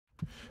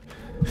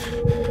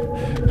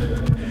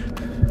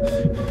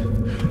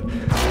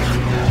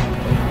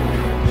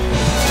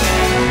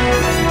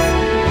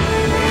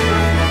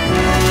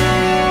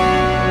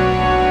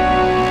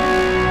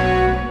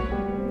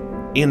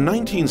In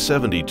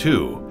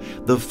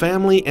 1972, the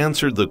family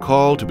answered the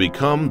call to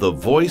become the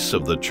voice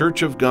of the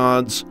Church of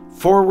God's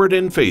Forward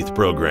in Faith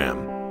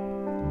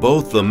program.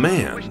 Both the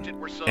man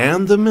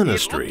and the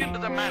ministry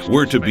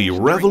were to be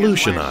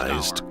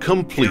revolutionized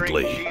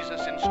completely.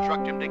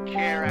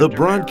 The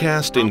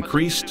broadcast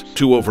increased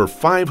to over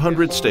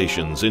 500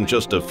 stations in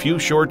just a few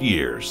short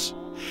years,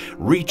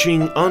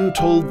 reaching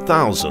untold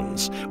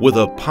thousands with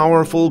a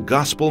powerful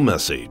gospel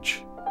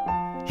message.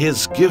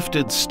 His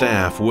gifted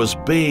staff was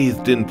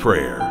bathed in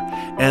prayer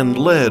and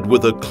led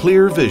with a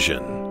clear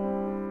vision.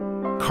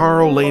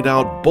 Carl laid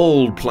out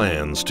bold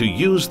plans to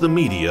use the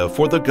media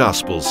for the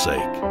gospel's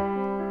sake.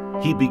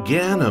 He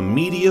began a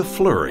media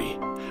flurry,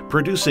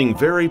 producing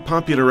very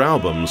popular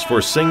albums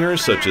for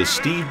singers such as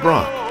Steve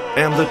Brock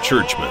and the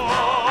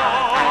Churchmen.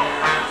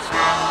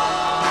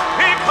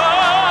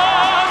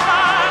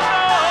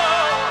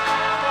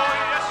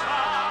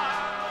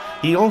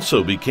 He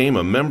also became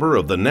a member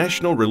of the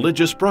National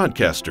Religious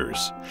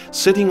Broadcasters,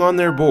 sitting on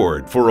their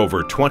board for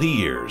over 20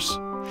 years,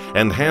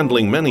 and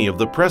handling many of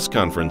the press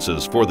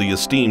conferences for the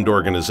esteemed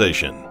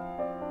organization.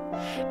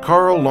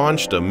 Carl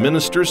launched a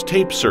minister's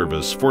tape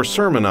service for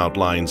sermon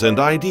outlines and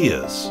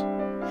ideas.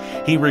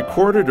 He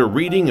recorded a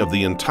reading of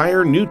the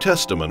entire New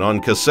Testament on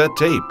cassette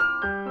tape,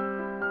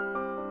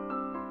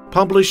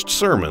 published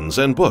sermons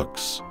and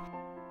books,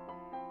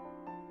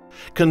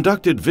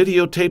 conducted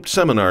videotaped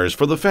seminars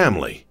for the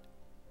family,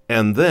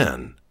 and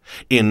then,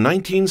 in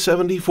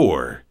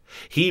 1974,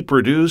 he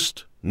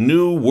produced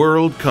New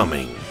World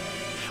Coming,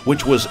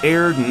 which was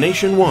aired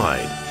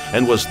nationwide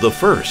and was the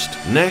first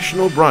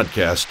national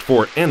broadcast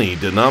for any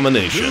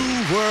denomination.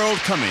 New World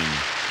Coming,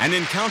 an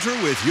encounter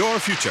with your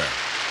future.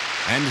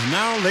 And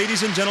now,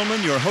 ladies and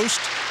gentlemen, your host,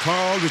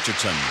 Carl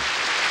Richardson.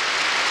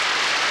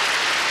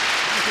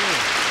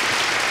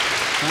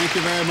 Thank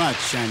you very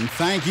much, and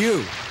thank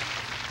you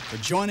for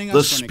joining us.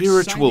 The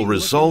spiritual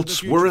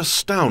results were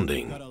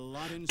astounding.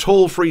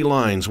 Toll-free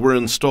lines were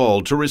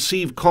installed to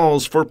receive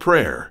calls for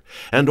prayer,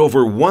 and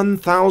over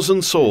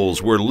 1,000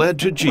 souls were led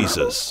to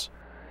Jesus.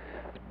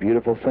 It's a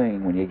beautiful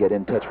thing when you get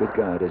in touch with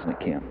God, isn't it,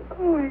 Kim?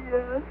 Oh,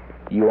 yes.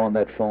 You on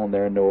that phone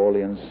there in New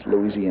Orleans,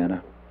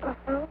 Louisiana,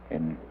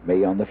 and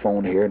me on the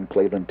phone here in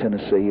Cleveland,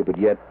 Tennessee, but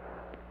yet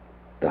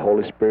the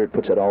Holy Spirit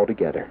puts it all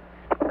together.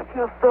 I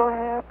feel so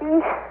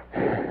happy.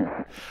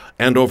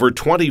 And over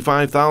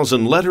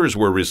 25,000 letters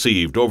were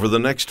received over the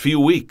next few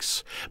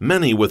weeks,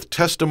 many with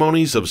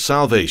testimonies of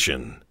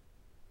salvation.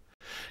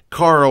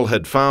 Carl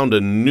had found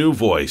a new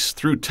voice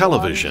through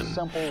television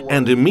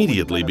and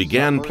immediately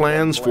began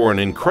plans for an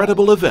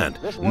incredible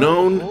event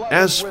known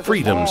as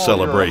Freedom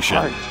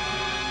Celebration.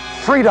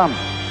 Freedom!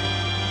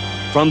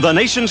 From the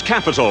nation's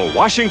capital,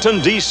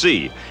 Washington,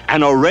 D.C.,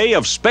 an array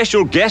of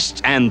special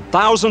guests and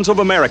thousands of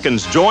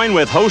Americans join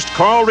with host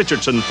Carl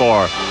Richardson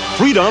for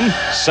Freedom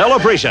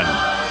Celebration.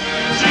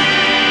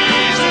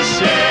 Jesus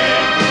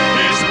shed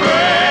his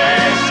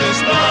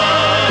precious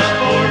blood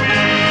for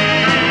me.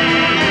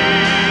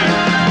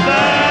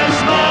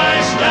 That's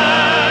my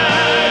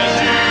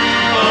statue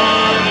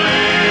of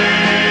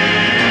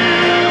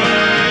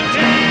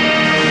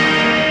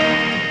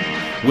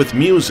liberty. With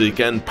music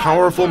and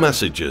powerful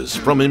messages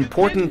from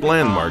important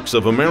landmarks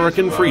of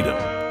American freedom,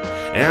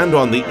 and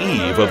on the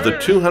eve of the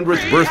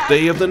 200th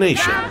birthday of the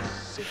nation,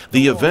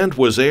 the event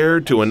was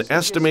aired to an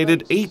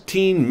estimated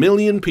 18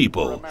 million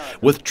people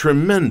with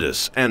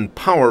tremendous and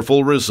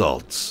powerful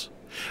results,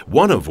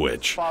 one of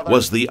which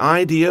was the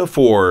idea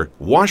for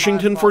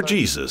Washington for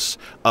Jesus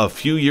a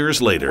few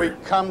years later. We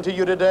come to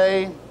you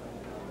today,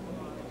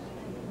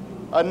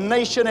 a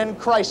nation in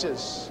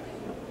crisis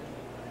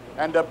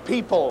and a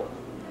people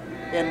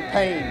in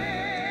pain.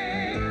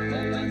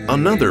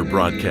 Another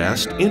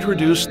broadcast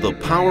introduced the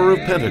power of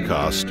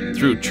Pentecost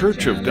through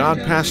Church of God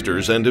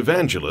pastors and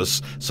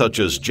evangelists such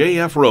as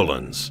J.F.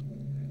 Rowlands.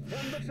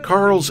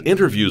 Carl's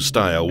interview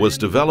style was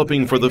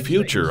developing for the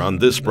future on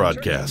this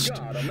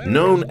broadcast,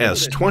 known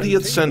as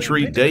 20th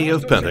Century Day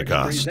of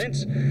Pentecost.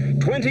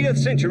 20th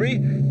Century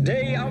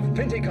Day of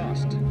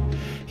Pentecost.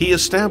 He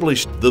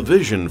established the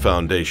Vision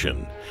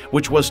Foundation,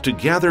 which was to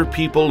gather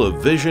people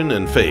of vision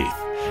and faith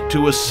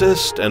to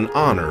assist and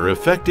honor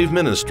effective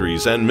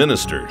ministries and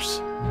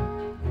ministers.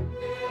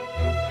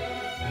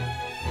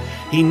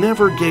 He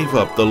never gave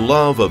up the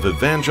love of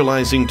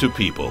evangelizing to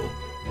people.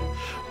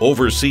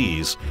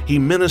 Overseas, he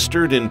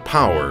ministered in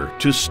power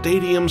to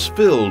stadiums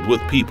filled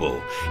with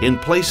people in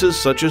places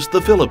such as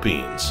the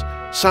Philippines,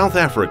 South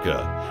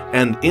Africa,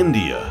 and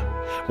India,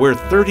 where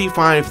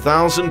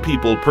 35,000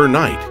 people per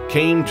night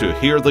came to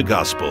hear the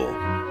gospel.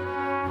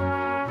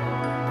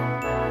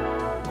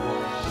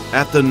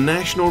 At the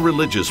National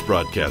Religious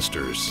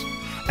Broadcasters,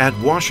 at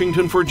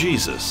Washington for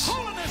Jesus,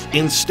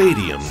 in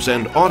stadiums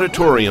and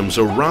auditoriums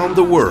around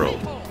the world,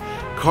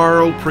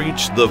 Carl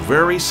preached the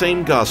very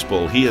same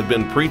gospel he had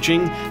been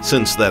preaching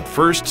since that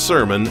first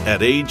sermon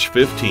at age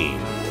 15.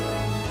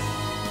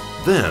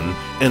 Then,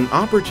 an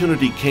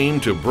opportunity came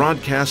to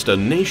broadcast a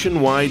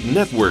nationwide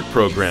network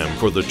program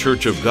for the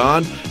Church of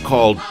God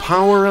called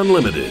Power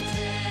Unlimited,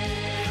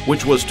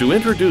 which was to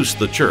introduce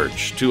the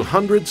church to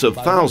hundreds of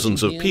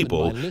thousands of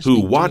people who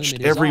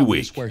watched every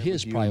week.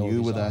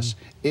 You with us.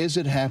 Is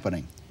it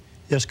happening?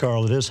 Yes,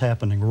 Carl, it is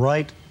happening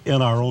right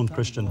in our own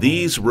Christian home.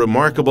 These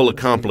remarkable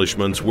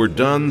accomplishments were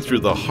done through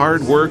the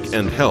hard work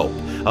and help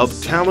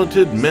of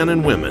talented men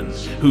and women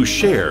who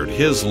shared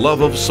his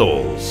love of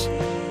souls.